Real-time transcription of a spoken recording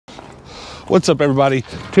What's up, everybody?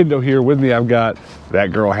 Tindo here. With me I've got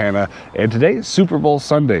that girl Hannah, and today is Super Bowl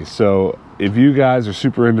Sunday. So if you guys are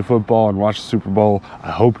super into football and watch the Super Bowl,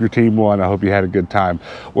 I hope your team won. I hope you had a good time.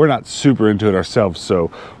 We're not super into it ourselves,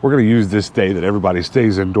 so we're going to use this day that everybody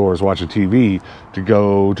stays indoors watching TV to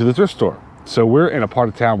go to the thrift store. So we're in a part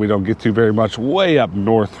of town we don't get to very much, way up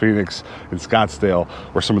north, Phoenix and Scottsdale,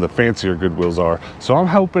 where some of the fancier Goodwills are. So I'm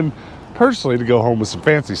hoping personally to go home with some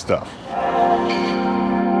fancy stuff.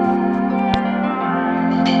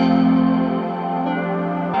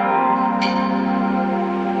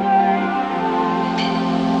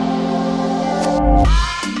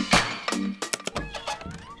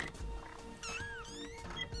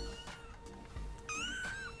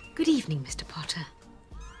 Good evening, Mr. Potter.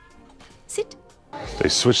 Sit. They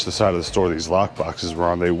switched the side of the store these lock boxes were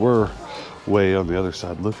on. They were way on the other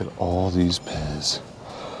side. Look at all these Pez.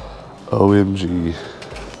 OMG.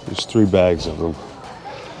 There's 3 bags of them.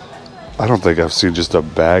 I don't think I've seen just a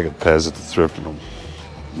bag of Pez at the thrift in them.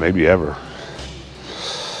 Maybe ever.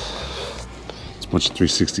 It's a bunch of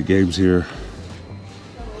 360 games here.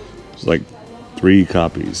 There's like 3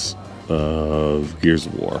 copies of Gears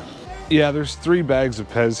of War. Yeah, there's 3 bags of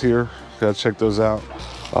Pez here. Gotta check those out.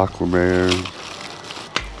 Aquaman.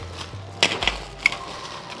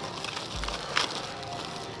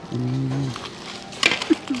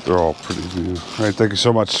 They're all pretty new. All right, thank you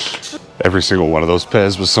so much. Every single one of those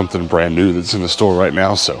Pez was something brand new that's in the store right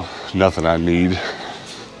now, so nothing I need.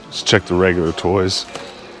 Just check the regular toys.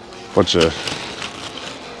 Bunch of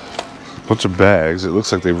bags. It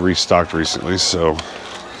looks like they've restocked recently, so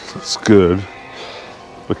that's good.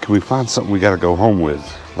 But can we find something we gotta go home with?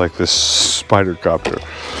 Like this spider copter.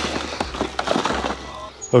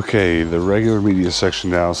 Okay, the regular media section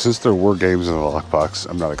now. Since there were games in the lockbox,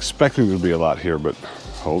 I'm not expecting there to be a lot here, but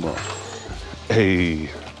hold on. Hey,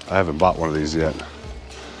 I haven't bought one of these yet.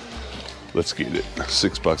 Let's get it.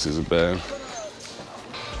 $6 isn't bad.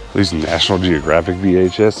 These National Geographic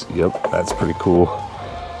VHS. Yep, that's pretty cool.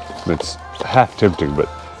 It's half tempting, but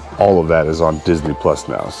all of that is on Disney Plus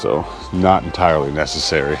now, so not entirely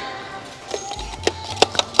necessary.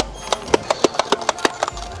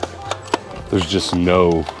 There's just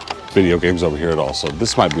no video games over here at all, so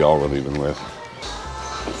this might be all we're leaving with.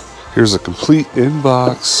 Here's a complete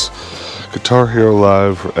inbox Guitar Hero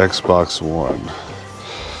Live for Xbox One.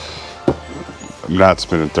 I'm not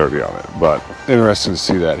spending 30 on it, but interesting to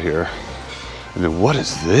see that here. And then what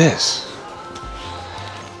is this?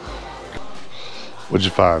 What'd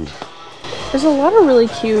you find? There's a lot of really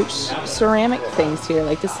cute ceramic things here,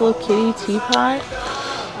 like this little kitty teapot.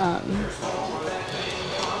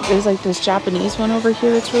 There's like this Japanese one over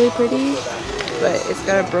here that's really pretty, but it's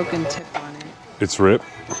got a broken tip on it. It's ripped.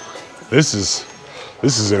 This is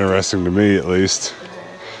interesting to me, at least.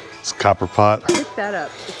 It's a copper pot. Pick that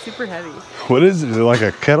up. It's super heavy. What is it? Is it like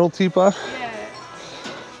a kettle teapot? Yeah.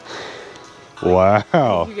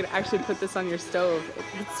 Wow. You could actually put this on your stove.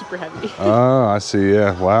 It's super heavy. Oh, I see.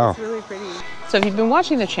 Yeah. Wow. It's really pretty. So if you've been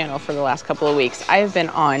watching the channel for the last couple of weeks, I have been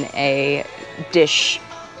on a dish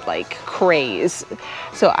craze.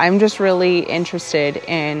 So I'm just really interested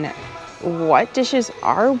in what dishes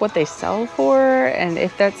are, what they sell for, and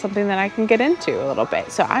if that's something that I can get into a little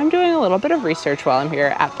bit. So I'm doing a little bit of research while I'm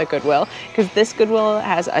here at the Goodwill, because this Goodwill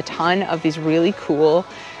has a ton of these really cool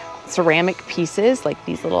ceramic pieces, like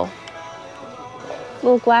these little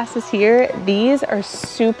glasses here. These are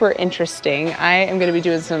super interesting. I am going to be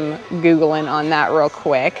doing some Googling on that real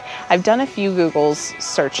quick. I've done a few Google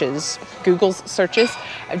searches.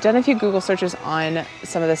 I've done a few Google searches on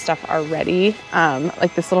some of this stuff already.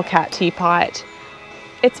 Like this little cat teapot.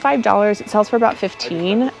 It's $5. It sells for about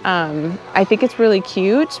 $15. I think it's really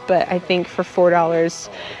cute, but I think for $4,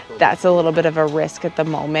 that's a little bit of a risk at the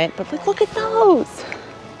moment. But look at those.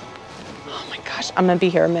 Oh my gosh, I'm gonna be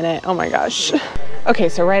here a minute. Oh my gosh. Okay,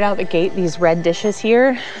 so right out the gate, these red dishes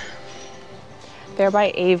here, they're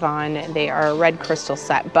by Avon. They are a red crystal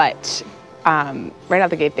set, but right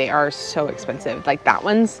out the gate, they are so expensive. Like that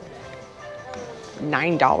one's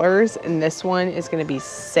 $9 and this one is gonna be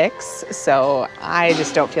 $6. So I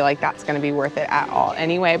just don't feel like that's gonna be worth it at all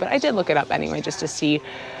anyway, but I did look it up anyway just to see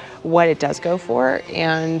what it does go for.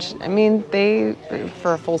 And I mean,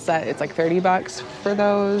 for a full set, it's like $30 for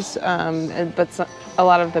those. But a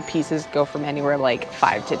lot of the pieces go from anywhere like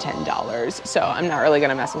 $5 to $10. So I'm not really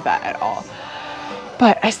gonna mess with that at all.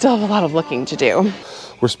 But I still have a lot of looking to do.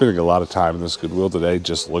 We're spending a lot of time in this Goodwill today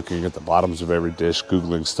just looking at the bottoms of every dish,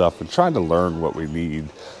 Googling stuff, and trying to learn what we need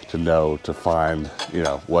to know to find,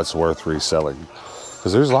 what's worth reselling.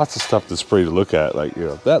 Because there's lots of stuff that's pretty to look at, like,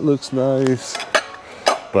 that looks nice.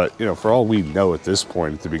 But, for all we know at this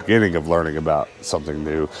point, at the beginning of learning about something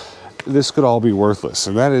new, this could all be worthless.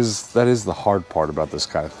 And that is the hard part about this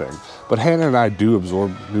kind of thing. But Hannah and I do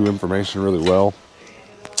absorb new information really well.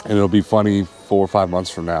 And it'll be funny 4 or 5 months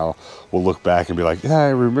from now, we'll look back and be like, yeah, I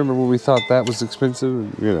remember when we thought that was expensive.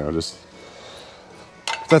 And, you know, just,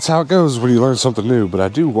 that's how it goes when you learn something new. But I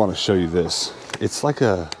do want to show you this. It's like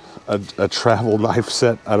a travel knife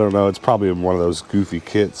set. I don't know. It's probably in one of those goofy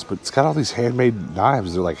kits, but it's got all these handmade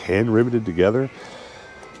knives. They're like hand riveted together.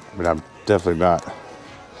 I mean, I'm definitely not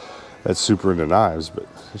that super into knives, but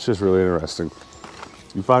it's just really interesting.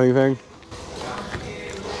 You find anything?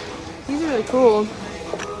 These are really cool,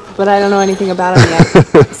 but I don't know anything about them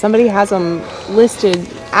yet. Somebody has them listed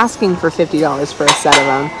asking for $50 for a set of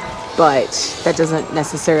them, but that doesn't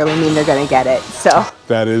necessarily mean they're going to get it. So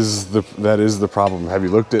that is the problem. Have you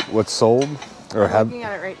looked at what's sold? Or I'm looking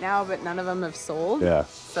at it right now, but none of them have sold. Yeah.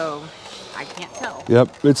 So I can't tell.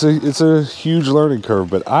 Yep, it's a huge learning curve,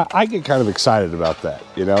 but I get kind of excited about that.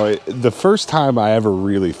 You know, the first time I ever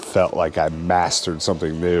really felt like I mastered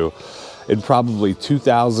something new, in probably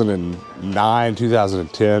 2009,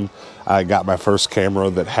 2010, I got my first camera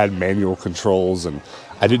that had manual controls, and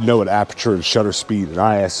I didn't know what aperture and shutter speed and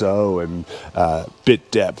ISO and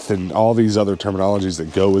bit depth and all these other terminologies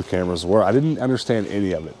that go with cameras were. I didn't understand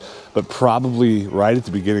any of it, but probably right at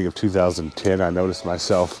the beginning of 2010, I noticed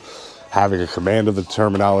myself having a command of the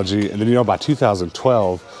terminology. And then, you know, by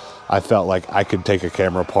 2012, I felt like I could take a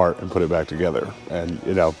camera apart and put it back together. And,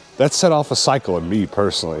 you know, that set off a cycle in me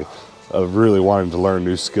personally of really wanting to learn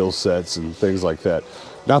new skill sets and things like that.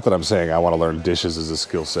 Not that I'm saying I want to learn dishes as a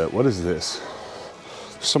skill set. What is this?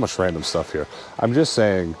 There's so much random stuff here. I'm just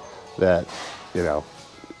saying that, you know,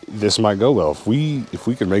 this might go well. If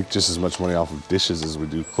we can make just as much money off of dishes as we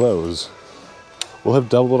do clothes, we'll have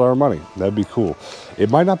doubled our money. That'd be cool. It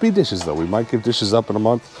might not be dishes though. We might give dishes up in a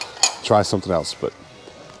month, try something else. But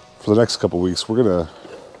for the next couple of weeks, we're gonna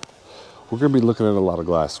be looking at a lot of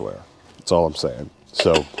glassware. That's all I'm saying.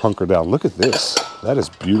 So hunker down. Look at this. That is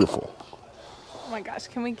beautiful. Oh my gosh,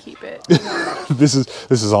 can we keep it? This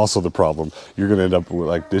is also the problem. You're gonna end up with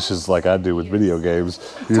like dishes like I do with video games.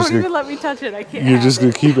 Don't even let me touch it. I can't. You're just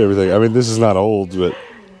gonna keep everything. I mean, this is not old, but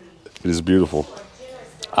it is beautiful.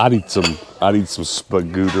 I'd eat some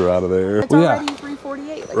spagooter out of there. It's already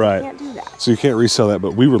 $3.48. Like, right. You can't do that. So you can't resell that.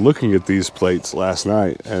 But we were looking at these plates last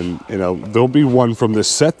night, and you know there'll be one from this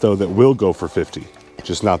set though that will go for $50,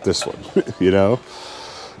 just not this one. You know,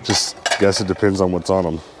 just guess it depends on what's on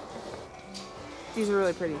them. These are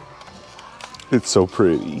really pretty. It's so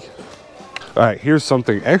pretty. All right, here's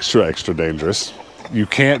something extra dangerous. You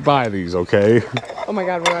can't buy these, okay? Oh my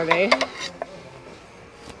God, what are they?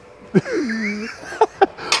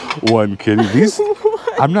 One kitty. These,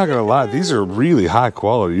 I'm not gonna lie, these are really high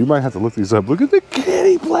quality. You might have to look these up. Look at the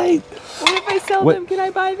kitty plate. What if I sell them? Can I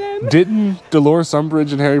buy them? Didn't Dolores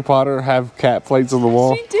Umbridge and Harry Potter have cat plates on the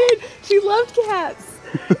wall? She did. She loved cats.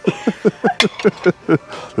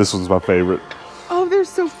 This one's my favorite. Oh, they're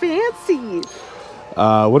so fancy.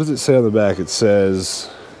 What does it say on the back? It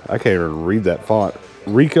says, I can't even read that font.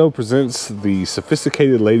 Rico presents the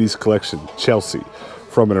Sophisticated Ladies Collection, Chelsea,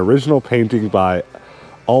 from an original painting by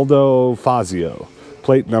Aldo Fazio.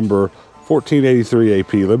 Plate number 1483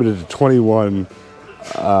 AP, limited to 21,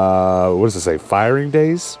 what does it say, firing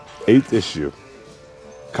days? 8th issue.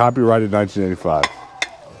 Copyrighted 1985.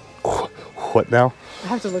 What now? I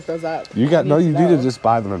have to look those up. You need to just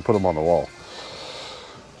buy them and put them on the wall.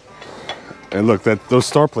 And look, those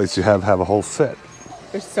star plates you have a whole set.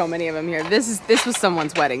 There's so many of them here. This was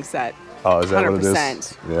someone's wedding set. Oh, is that 100%. What it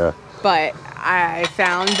is? Yeah. But I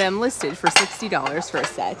found them listed for $60 for a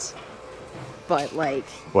set. But like...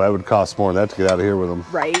 Well, that would cost more than that to get out of here with them.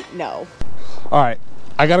 Right? No. All right.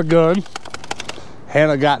 I got a gun.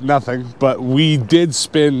 Hannah got nothing. But we did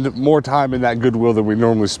spend more time in that Goodwill than we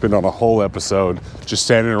normally spend on a whole episode. Just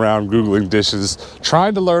standing around Googling dishes.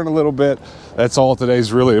 Trying to learn a little bit. That's all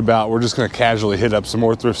today's really about. We're just going to casually hit up some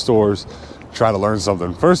more thrift stores. Try to learn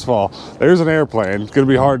something. First of all, there's an airplane. It's going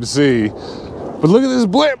to be hard to see. But look at this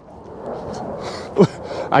blimp.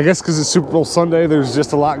 I guess because it's Super Bowl Sunday, there's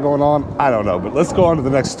just a lot going on. I don't know, but let's go on to the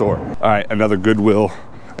next store. All right, another Goodwill.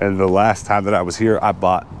 And the last time that I was here, I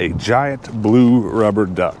bought a giant blue rubber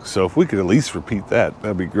duck. So if we could at least repeat that,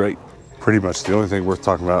 that'd be great. Pretty much the only thing worth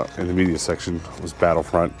talking about in the media section was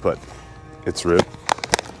Battlefront, but it's ripped.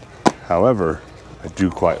 However, I do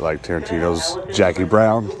quite like Tarantino's Jackie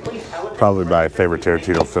Brown. Probably my favorite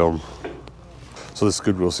Tarantino film. So this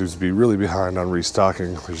Goodwill seems to be really behind on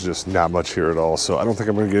restocking. There's just not much here at all. So I don't think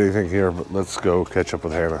I'm gonna get anything here, but let's go catch up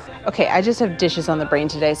with Hannah. Okay, I just have dishes on the brain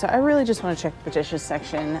today, so I really just want to check the dishes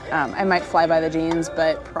section. I might fly by the jeans,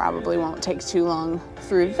 but probably won't take too long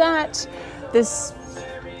through that. This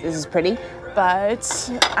this is pretty, but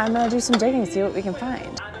I'm gonna do some digging, see what we can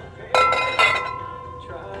find.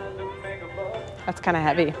 That's kind of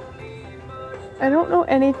heavy. I don't know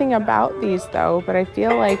anything about these though, but I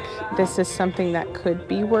feel like this is something that could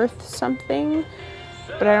be worth something,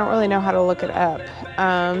 but I don't really know how to look it up.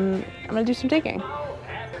 I'm gonna do some digging.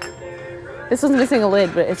 This one's missing a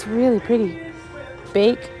lid, but it's really pretty.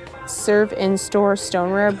 Bake, serve in store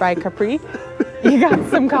stoneware by Capri. You got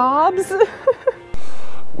some cobs?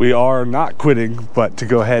 We are not quitting, but to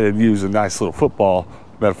go ahead and use a nice little football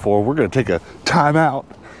metaphor, we're gonna take a timeout.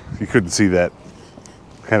 You couldn't see that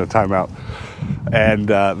kind of timeout. And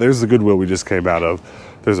there's the Goodwill we just came out of.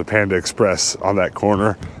 There's a Panda Express on that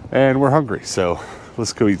corner, and we're hungry, so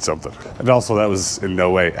let's go eat something. And also, that was in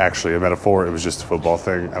no way actually a metaphor. It was just a football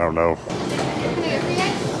thing. I don't know.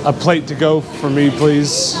 A plate to go for me,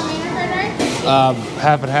 please.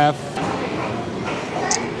 Half and half.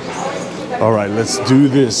 All right, let's do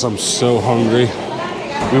this. I'm so hungry.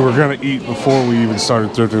 We were gonna eat before we even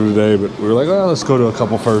started thrifting today, but we were like, oh, let's go to a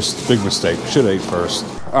couple first. Big mistake. Should have ate first.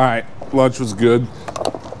 All right, lunch was good.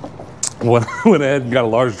 Went ahead and got a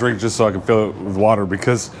large drink just so I could fill it with water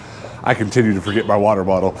because I continue to forget my water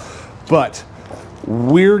bottle. But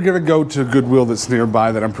we're gonna go to a Goodwill that's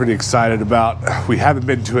nearby that I'm pretty excited about. We haven't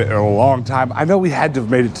been to it in a long time. I know we had to have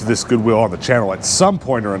made it to this Goodwill on the channel at some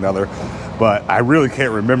point or another, but I really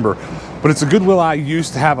can't remember. But it's a Goodwill I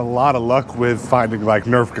used to have a lot of luck with finding like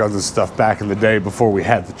Nerf guns and stuff back in the day before we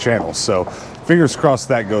had the channel. So fingers crossed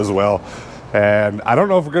that goes well. And I don't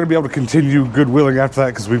know if we're gonna be able to continue Goodwilling after that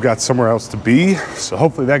because we've got somewhere else to be. So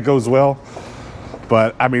hopefully that goes well.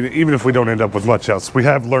 But I mean, even if we don't end up with much else, we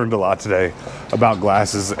have learned a lot today about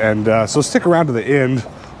glasses. And so stick around to the end.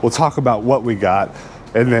 We'll talk about what we got.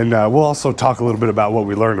 And then we'll also talk a little bit about what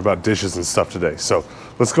we learned about dishes and stuff today. So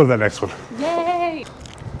let's go to that next one. Yay!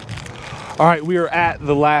 All right, we are at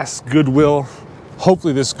the last Goodwill.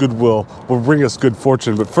 Hopefully this Goodwill will bring us good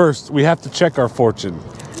fortune. But first, we have to check our fortune.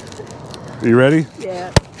 Are you ready?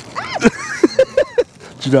 Yeah.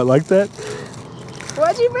 Did you not like that?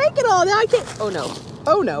 Why'd you break it all? Now I can't. Oh no.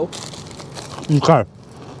 Oh no. Okay.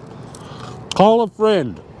 Call a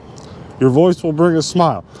friend. Your voice will bring a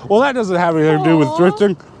smile. Well, that doesn't have anything to do with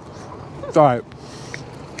thrifting. It's all right.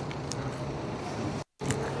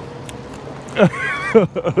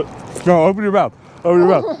 No, open your mouth. Open your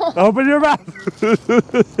mouth. Open your mouth.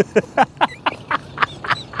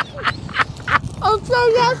 I'm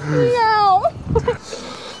so nasty now.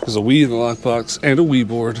 There's a Wii in the lockbox and a Wii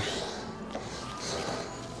board.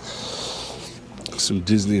 Some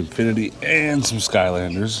Disney Infinity and some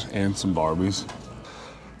Skylanders and some Barbies.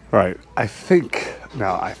 All right,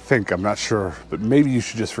 I'm not sure, but maybe you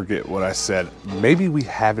should just forget what I said. Maybe we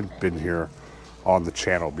haven't been here on the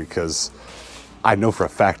channel because I know for a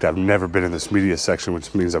fact I've never been in this media section,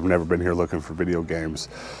 which means I've never been here looking for video games.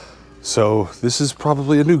 So this is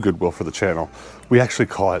probably a new Goodwill for the channel. We actually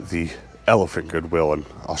call it the Elephant Goodwill, and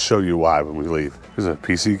I'll show you why when we leave. There's a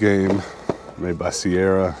PC game made by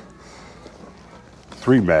Sierra,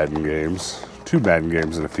 3 Madden games, 2 Madden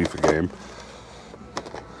games and a FIFA game,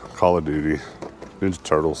 Call of Duty, Ninja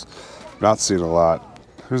Turtles. Not seeing a lot.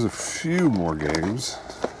 There's a few more games.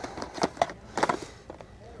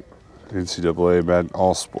 NCAA, Madden,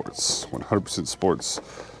 all sports, 100% sports.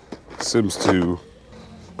 Sims 2.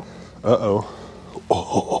 Oh,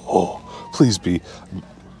 please be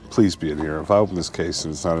in here. If I open this case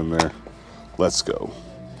and it's not in there, let's go.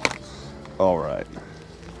 All right.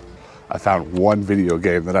 I found one video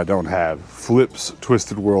game that I don't have. Flips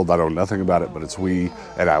Twisted World. I know nothing about it, but it's Wii,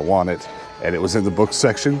 and I want it. And it was in the book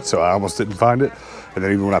section, so I almost didn't find it. And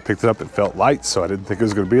then even when I picked it up, it felt light, so I didn't think it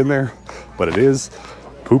was gonna be in there, but it is.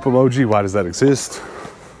 Poop emoji, why does that exist?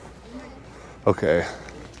 Okay.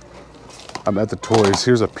 I'm at the toys.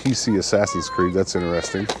 Here's a PC Assassin's Creed. That's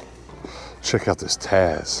interesting. Check out this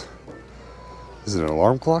Taz. Is it an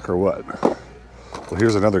alarm clock or what? Well,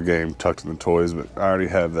 here's another game tucked in the toys, but I already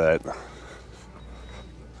have that.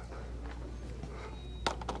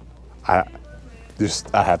 I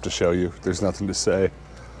have to show you. There's nothing to say.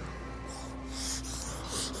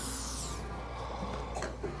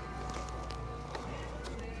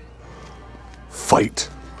 Fight.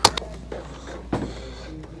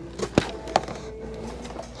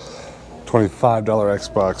 $25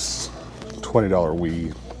 Xbox, $20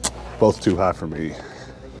 Wii. Both too high for me.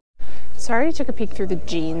 So I already took a peek through the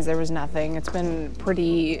jeans. There was nothing. It's been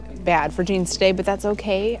pretty bad for jeans today, but that's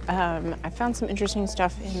okay. I found some interesting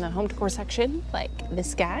stuff in the home decor section, like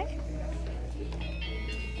this guy.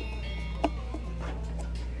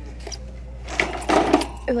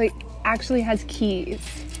 It like actually has keys.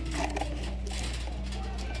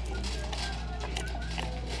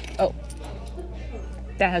 Oh,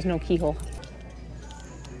 that has no keyhole.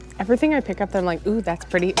 Everything I pick up, I'm like, ooh, that's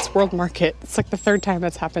pretty. It's World Market. It's like the third time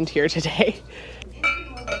that's happened here today.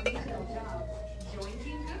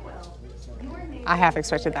 I half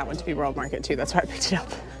expected that one to be World Market too. That's why I picked it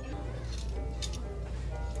up.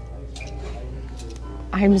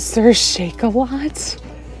 I'm Sir Shake-a-Lot?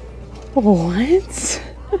 What?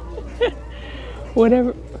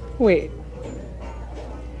 Whatever. Wait.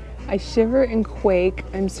 I shiver and quake.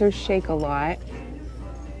 I'm Sir Shake-a-Lot.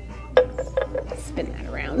 Spin that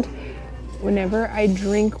around. Whenever I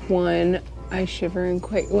drink one, I shiver and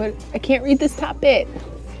quake. What? I can't read this top bit.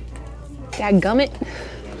 Dadgummit.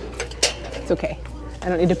 It's okay. I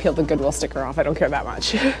don't need to peel the Goodwill sticker off. I don't care that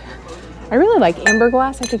much. I really like amber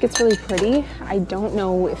glass. I think it's really pretty. I don't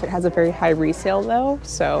know if it has a very high resale though,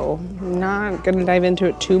 so I'm not gonna dive into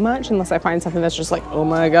it too much unless I find something that's just like, oh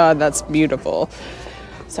my God, that's beautiful.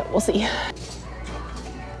 So we'll see.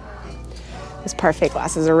 These parfait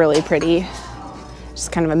glasses are really pretty.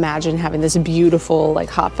 Just kind of imagine having this beautiful like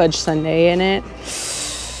hot fudge sundae in it.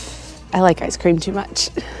 I like ice cream too much.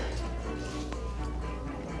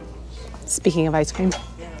 Speaking of ice cream,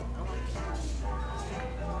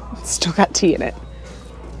 it's still got tea in it.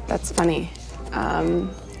 That's funny.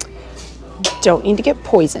 Don't need to get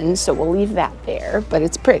poisoned, so we'll leave that there, but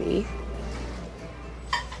it's pretty.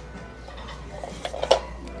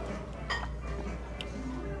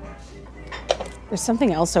 There's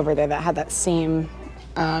something else over there that had that same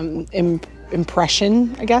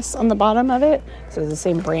impression, I guess, on the bottom of it. So it's the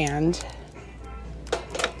same brand.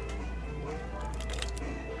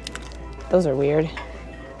 Those are weird.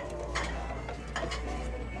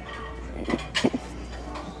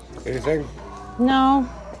 Anything? No,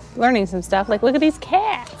 learning some stuff. Like, look at these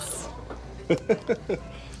cats. That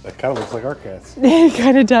kind of looks like our cats. It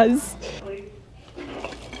kind of does.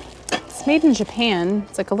 It's made in Japan.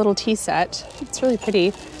 It's like a little tea set. It's really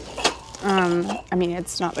pretty. I mean,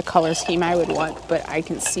 it's not the color scheme I would want, but I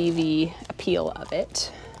can see the appeal of it.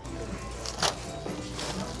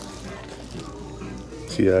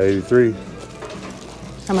 TI 83.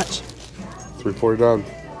 How much? $3.40 down.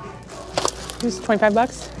 This is 25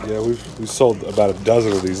 bucks? Yeah, we sold about a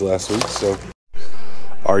dozen of these last week, so.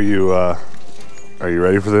 Are you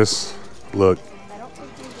ready for this? Look.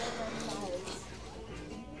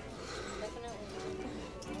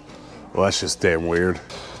 Well, that's just damn weird.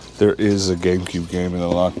 There is a GameCube game in the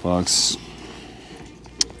lockbox,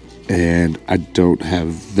 and I don't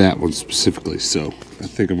have that one specifically, so I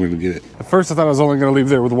think I'm gonna get it. At first I thought I was only gonna leave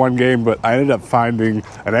there with one game, but I ended up finding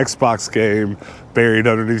an Xbox game buried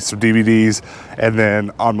underneath some DVDs, and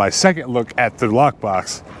then on my second look at the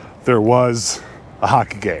lockbox, there was a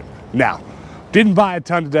hockey game. Now, didn't buy a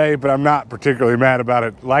ton today, but I'm not particularly mad about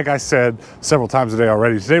it. Like I said several times today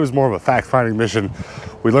already, today was more of a fact-finding mission.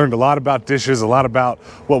 We learned a lot about dishes, a lot about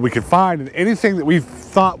what we could find, and anything that we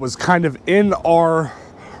thought was kind of in our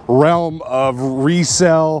realm of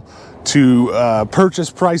resale to purchase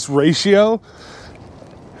price ratio,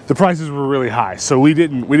 the prices were really high. So we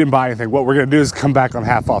didn't buy anything. What we're gonna do is come back on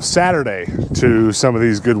half off Saturday to some of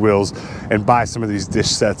these Goodwills and buy some of these dish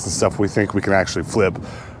sets and stuff we think we can actually flip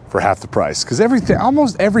for half the price. Because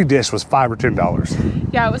almost every dish was $5 or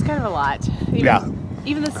 $10. Yeah, it was kind of a lot.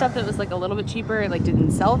 Even the stuff that was like a little bit cheaper, like didn't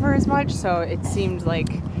sell for as much, so it seemed like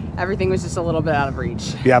everything was just a little bit out of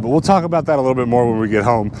reach. Yeah, but we'll talk about that a little bit more when we get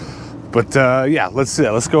home. But yeah,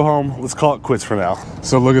 let's go home. Let's call it quits for now.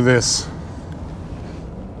 So look at this.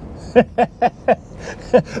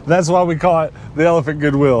 That's why we call it the Elephant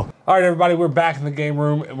Goodwill. All right, everybody, we're back in the game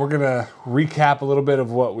room, and we're gonna recap a little bit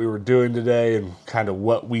of what we were doing today and kind of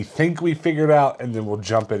what we think we figured out, and then we'll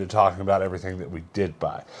jump into talking about everything that we did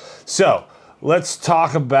buy. So let's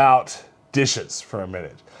talk about dishes for a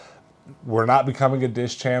minute. We're not becoming a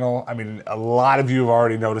dish channel. I mean, a lot of you have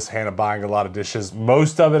already noticed Hannah buying a lot of dishes.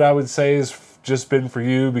 Most of it, I would say, has just been for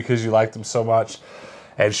you because you like them so much.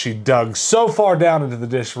 And she dug so far down into the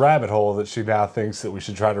dish rabbit hole that she now thinks that we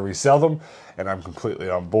should try to resell them. And I'm completely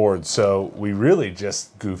on board. So we really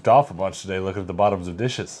just goofed off a bunch today looking at the bottoms of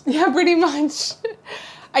dishes. Yeah, pretty much.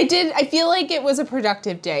 I feel like it was a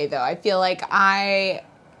productive day, though. I feel like I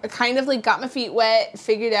kind of like got my feet wet,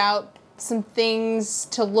 figured out some things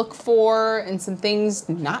to look for and some things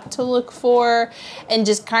not to look for, and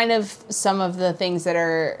just kind of some of the things that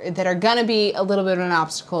are gonna be a little bit of an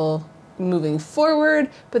obstacle moving forward,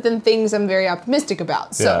 but then things I'm very optimistic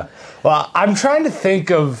about. So yeah. Well, I'm trying to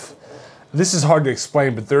think of, this is hard to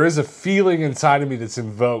explain, but there is a feeling inside of me that's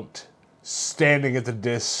invoked standing at the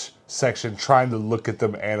dish section trying to look at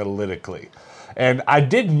them analytically. And I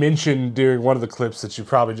did mention during one of the clips that you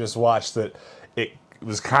probably just watched that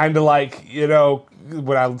was kind of like, you know,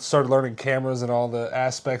 when I started learning cameras and all the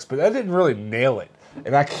aspects, but I didn't really nail it.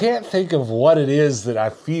 And I can't think of what it is that I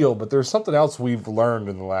feel, but there's something else we've learned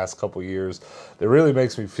in the last couple years that really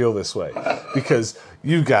makes me feel this way. Because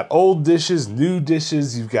you've got old dishes, new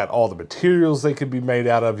dishes, you've got all the materials they could be made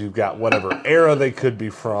out of, you've got whatever era they could be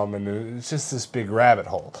from, and it's just this big rabbit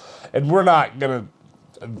hole. And we're not going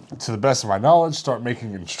to the best of my knowledge, start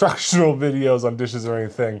making instructional videos on dishes or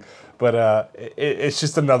anything. But it's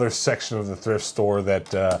just another section of the thrift store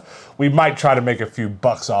that we might try to make a few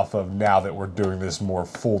bucks off of now that we're doing this more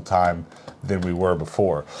full-time than we were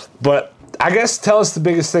before. But I guess tell us the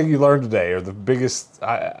biggest thing you learned today, or the biggest,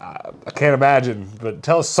 I can't imagine, but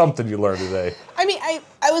tell us something you learned today. I mean,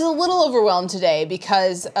 I was a little overwhelmed today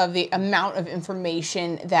because of the amount of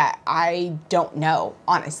information that I don't know,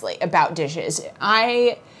 honestly, about dishes.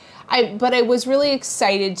 But I was really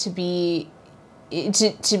excited to be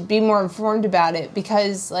more informed about it,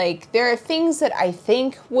 because like there are things that I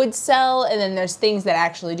think would sell, and then there's things that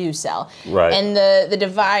actually do sell. Right. And the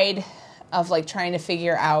divide of like trying to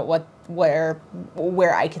figure out where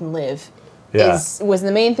I can live was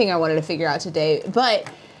the main thing I wanted to figure out today. But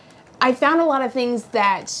I found a lot of things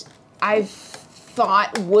that I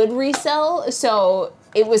thought would resell, so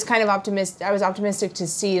it was kind of optimistic. I was optimistic to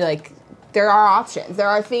see like there are options. There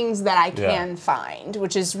are things that I can find,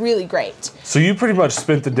 which is really great. So you pretty much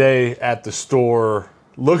spent the day at the store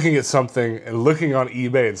looking at something and looking on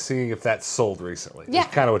eBay and seeing if that's sold recently. Yeah.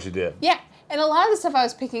 That's kind of what you did. Yeah. And a lot of the stuff I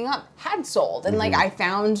was picking up had sold. And like I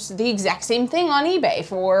found the exact same thing on eBay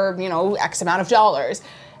for, you know, X amount of dollars.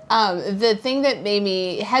 The thing that made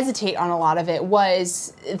me hesitate on a lot of it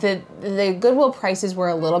was the Goodwill prices were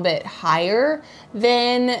a little bit higher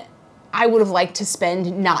than I would have liked to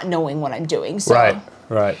spend not knowing what I'm doing. So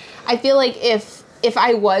Right. I feel like if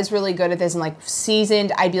I was really good at this and like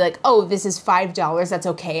seasoned, I'd be like, oh, this is $5. That's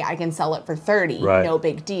okay. I can sell it for $30. Right. No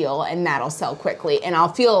big deal. And that'll sell quickly. And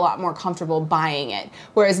I'll feel a lot more comfortable buying it.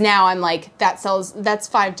 Whereas now I'm like, that's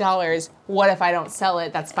 $5. What if I don't sell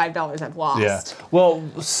it? That's $5 I've lost. Yeah. Well,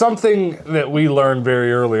 something that we learned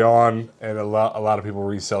very early on, and a lot of people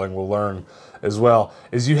reselling will learn as well,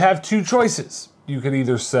 is you have two choices. You can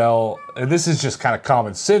either sell, and this is just kind of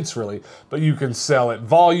common sense really, but you can sell at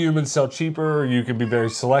volume and sell cheaper, or you can be very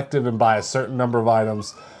selective and buy a certain number of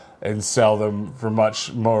items and sell them for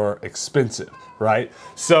much more expensive, right?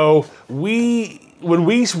 So when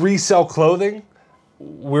we resell clothing,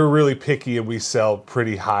 we're really picky and we sell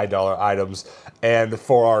pretty high dollar items. And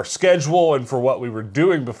for our schedule and for what we were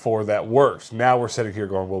doing before, that works. Now we're sitting here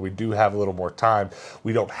going, well, we do have a little more time.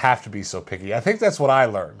 We don't have to be so picky. I think that's what I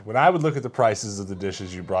learned. When I would look at the prices of the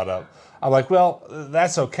dishes you brought up, I'm like, well,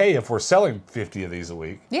 that's okay if we're selling 50 of these a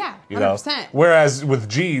week. Yeah, 100%. You know? Whereas with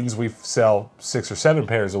jeans, we sell 6 or 7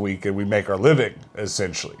 pairs a week and we make our living,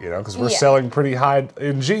 essentially, you know, because we're selling pretty high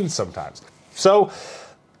in jeans sometimes. So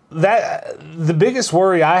the biggest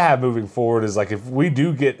worry I have moving forward is like if we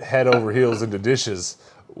do get head over heels into dishes,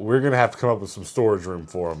 we're going to have to come up with some storage room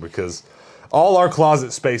for them, because all our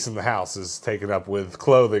closet space in the house is taken up with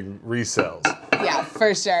clothing resells. Yeah,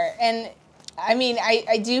 for sure. And I mean, I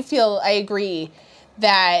agree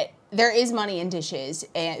that there is money in dishes,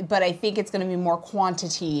 but I think it's going to be more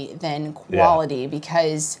quantity than quality,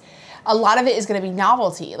 because a lot of it is going to be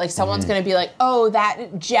novelty. Like someone's going to be like, oh,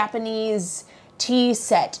 that Japanese tea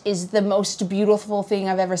set is the most beautiful thing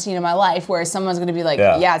I've ever seen in my life, whereas someone's going to be like,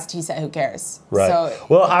 yeah, it's a tea set, who cares? Right. So,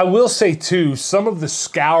 well, I will say too, some of the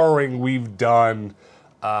scouring we've done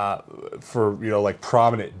for, you know, like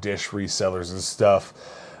prominent dish resellers and stuff,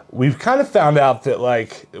 we've kind of found out that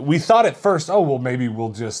like we thought at first, oh, well, maybe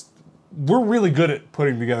we're really good at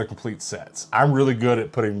putting together complete sets. I'm really good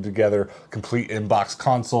at putting together complete inbox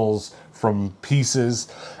consoles from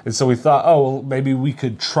pieces. And so we thought, oh, well, maybe we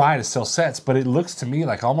could try to sell sets. But it looks to me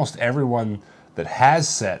like almost everyone that has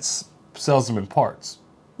sets sells them in parts.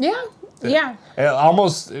 Yeah. Yeah.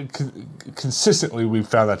 Almost consistently, we've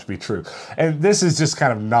found that to be true. And this is just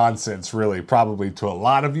kind of nonsense, really, probably to a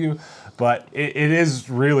lot of you. But it is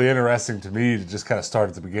really interesting to me to just kind of start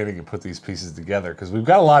at the beginning and put these pieces together, because we've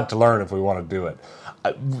got a lot to learn if we want to do it.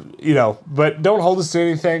 You know, but don't hold us to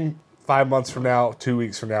anything. 5 months from now, 2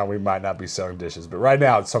 weeks from now, we might not be selling dishes. But right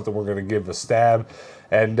now, it's something we're going to give a stab.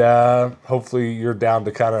 And hopefully you're down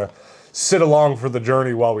to kind of sit along for the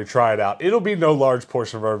journey while we try it out. It'll be no large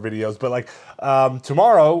portion of our videos, but like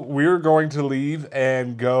tomorrow we're going to leave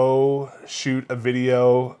and go shoot a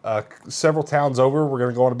video several towns over. We're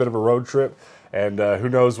going to go on a bit of a road trip, and who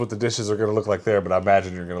knows what the dishes are going to look like there, but I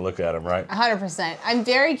imagine you're going to look at them, right? 100%. I'm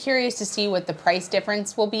very curious to see what the price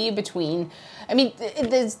difference will be between, I mean,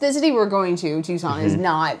 the city we're going to, Tucson, is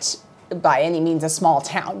not by any means a small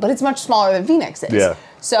town, but it's much smaller than Phoenix is. Yeah.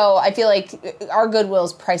 So I feel like our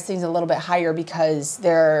Goodwills price things a little bit higher because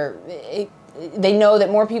they know that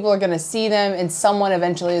more people are going to see them, and someone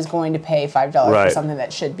eventually is going to pay $5 for something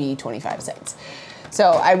that should be 25 cents.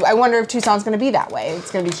 So I wonder if Tucson's going to be that way.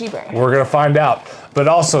 It's going to be cheaper. We're going to find out. But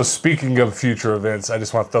also, speaking of future events, I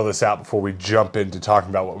just want to throw this out before we jump into talking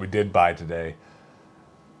about what we did buy today.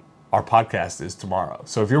 Our podcast is tomorrow.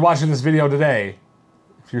 So if you're watching this video today,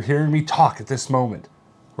 if you're hearing me talk at this moment,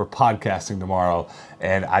 we're podcasting tomorrow.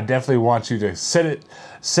 And I definitely want you to set it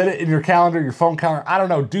in your calendar, your phone calendar. I don't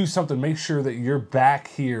know, do something. Make sure that you're back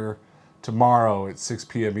here tomorrow at 6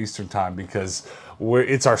 p.m. Eastern time, because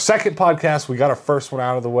it's our second podcast. We got our first one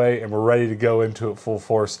out of the way, and we're ready to go into it full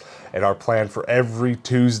force. And our plan for every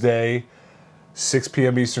Tuesday, 6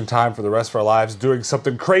 p.m. Eastern time for the rest of our lives, doing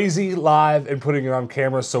something crazy live and putting it on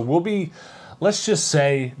camera. So we'll be, let's just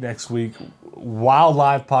say next week, while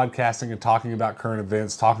live podcasting and talking about current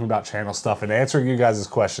events, talking about channel stuff, and answering you guys'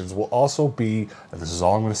 questions, we'll also be, and this is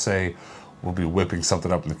all I'm going to say, we'll be whipping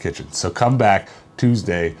something up in the kitchen. So come back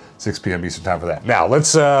Tuesday, 6 p.m. Eastern time for that. Now,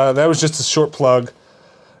 let's, that was just a short plug.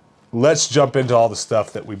 Let's jump into all the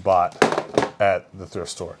stuff that we bought at the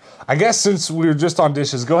thrift store. I guess since we were just on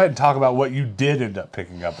dishes, go ahead and talk about what you did end up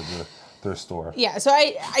picking up at the thrift store. Yeah, so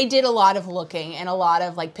I did a lot of looking and a lot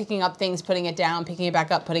of like picking up things, putting it down, picking it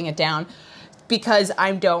back up, putting it down, because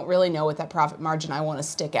I don't really know what that profit margin I want to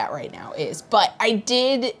stick at right now is. But I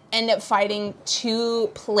did end up finding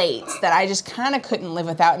 2 plates that I just kind of couldn't live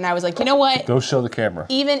without. And I was like, you know what? Go show the camera.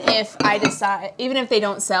 Even if they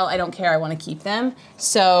don't sell, I don't care. I want to keep them.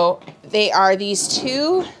 So they are these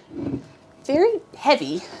 2 very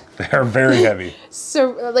heavy. They are very heavy.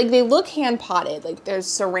 So like they look hand potted. Like there's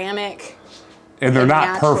ceramic. And they're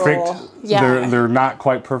not natural. perfect. Yeah. They're not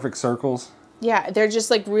quite perfect circles. Yeah, they're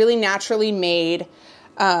just like really naturally made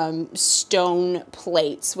stone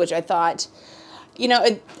plates, which I thought, you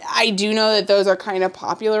know, I do know that those are kind of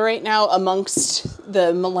popular right now amongst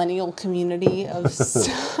the millennial community of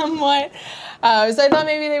somewhat. So I thought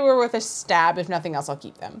maybe they were worth a stab. If nothing else, I'll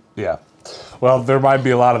keep them. Yeah. Well, there might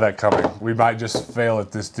be a lot of that coming. We might just fail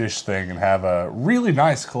at this dish thing and have a really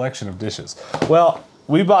nice collection of dishes. Well,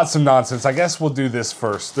 we bought some nonsense. I guess we'll do this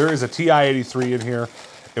first. There is a TI-83 in here,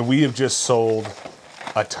 and we have just sold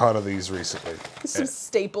a ton of these recently. Some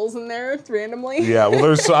staples in there randomly. Yeah, well, I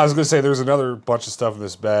was going to say there's another bunch of stuff in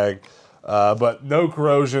this bag, but no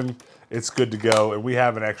corrosion. It's good to go, and we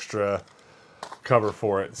have an extra cover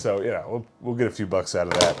for it. So, you know, we'll get a few bucks out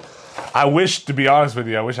of that. I wish, to be honest with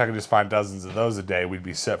you, I wish I could just find dozens of those a day. We'd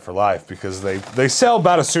be set for life because they sell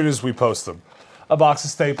about as soon as we post them. A box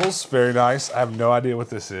of staples, very nice. I have no idea what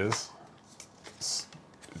this is. It's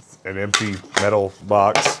an empty metal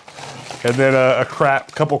box. And then a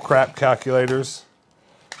couple crap calculators.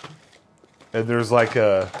 And there's like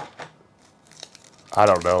I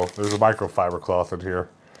don't know, there's a microfiber cloth in here.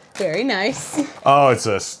 Very nice. Oh, it's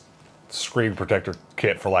a screen protector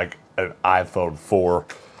kit for like an iPhone 4.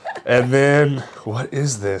 And then, what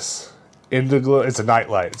is this? Indigo, it's a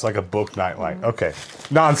nightlight. It's like a book nightlight. Okay,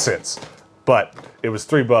 nonsense. But it was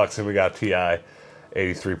 $3 and we got a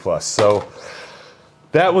TI-83 Plus. So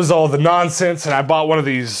that was all the nonsense. And I bought one of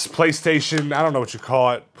these PlayStation, I don't know what you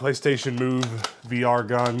call it, PlayStation Move VR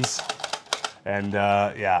guns. And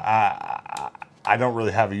yeah, I don't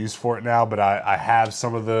really have a use for it now, but I have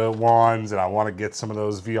some of the wands and I want to get some of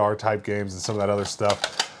those VR type games and some of that other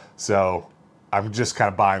stuff. So I'm just kind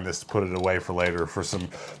of buying this to put it away for later for some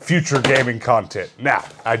future gaming content. Now,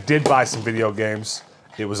 I did buy some video games.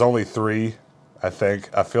 It was only 3, I think.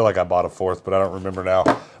 I feel like I bought a 4th, but I don't remember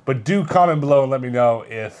now. But do comment below and let me know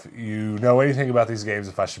if you know anything about these games,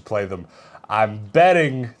 if I should play them. I'm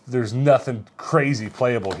betting there's nothing crazy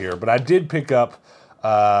playable here, but I did pick up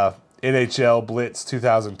NHL Blitz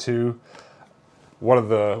 2002. One of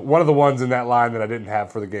the ones in that line that I didn't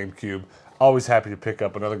have for the GameCube. Always happy to pick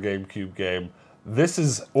up another GameCube game. This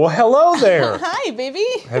is, well, hello there. Hi, baby.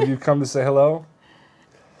 Have you come to say hello?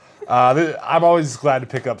 I'm always glad to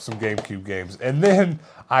pick up some GameCube games. And then,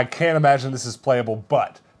 I can't imagine this is playable,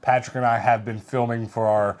 but Patrick and I have been filming for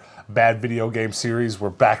our Bad Video Game series. We're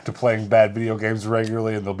back to playing bad video games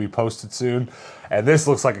regularly, and they'll be posted soon. And this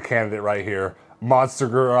looks like a candidate right here. Monster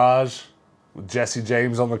Garage with Jesse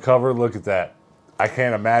James on the cover. Look at that. I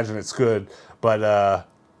can't imagine it's good, but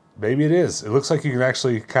maybe it is. It looks like you can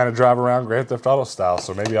actually kind of drive around Grand Theft Auto style,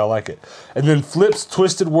 so maybe I'll like it. And then Flip's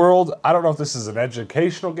Twisted World. I don't know if this is an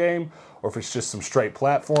educational game or if it's just some straight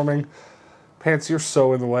platforming. Pants, you're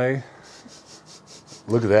so in the way.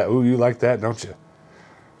 Look at that. Ooh, you like that, don't you?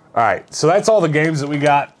 All right, so that's all the games that we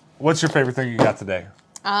got. What's your favorite thing you got today?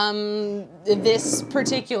 This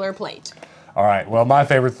particular plate. All right, well, my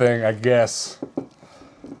favorite thing, I guess,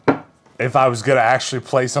 if I was gonna actually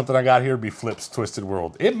play something I got here, it'd be Flip's Twisted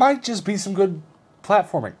World. It might just be some good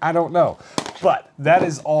platforming, I don't know. But that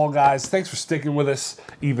is all, guys. Thanks for sticking with us.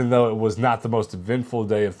 Even though it was not the most eventful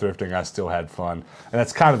day of thrifting, I still had fun. And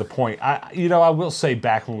that's kind of the point. I will say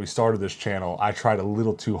back when we started this channel, I tried a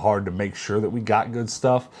little too hard to make sure that we got good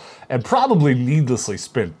stuff and probably needlessly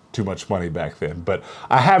spent too much money back then. But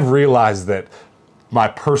I have realized that my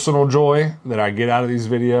personal joy that I get out of these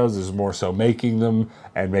videos is more so making them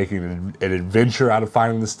and making an adventure out of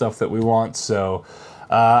finding the stuff that we want. So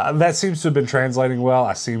that seems to have been translating well.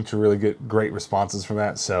 I seem to really get great responses from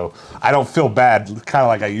that. So I don't feel bad, kind of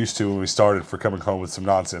like I used to when we started, for coming home with some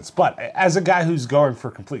nonsense. But as a guy who's going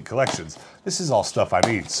for complete collections, this is all stuff I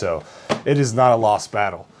need. So it is not a lost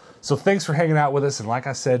battle. So thanks for hanging out with us. And like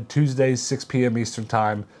I said, Tuesdays, 6 p.m. Eastern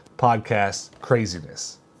Time, podcast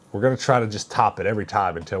craziness. We're going to try to just top it every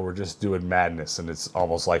time until we're just doing madness and it's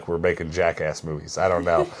almost like we're making Jackass movies. I don't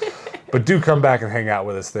know. But do come back and hang out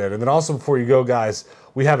with us then. And then also, before you go, guys,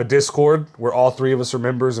 we have a Discord where all three of us are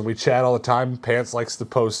members and we chat all the time. Pants likes to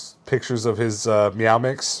post pictures of his Meow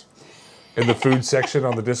Mix in the food section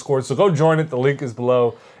on the Discord. So go join it. The link is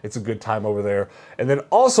below. It's a good time over there. And then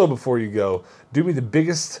also, before you go, do me the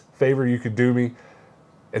biggest favor you could do me.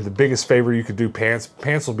 And the biggest favor you could do Pants.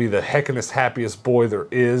 Pants will be the heckinest happiest boy there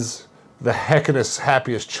is. The heckinest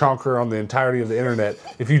happiest chunker on the entirety of the internet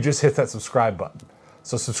if you just hit that subscribe button.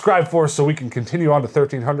 So subscribe for us so we can continue on to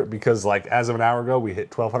 1,300 because, like, as of an hour ago, we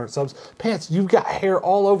hit 1,200 subs. Pants, you've got hair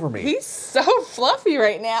all over me. He's so fluffy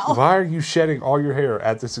right now. Why are you shedding all your hair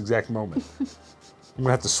at this exact moment? I'm going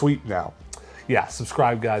to have to sweep now. Yeah,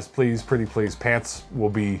 subscribe, guys, please, pretty please. Pants will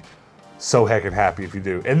be so heckin' happy if you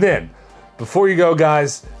do. And then, before you go,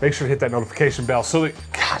 guys, make sure to hit that notification bell so that,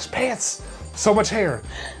 gosh, Pants, so much hair.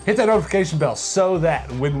 Hit that notification bell so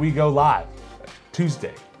that when we go live,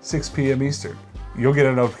 Tuesday, 6 p.m. Eastern, you'll get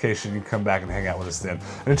a notification. You can come back and hang out with us then.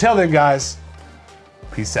 And until then, guys,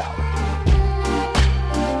 peace out.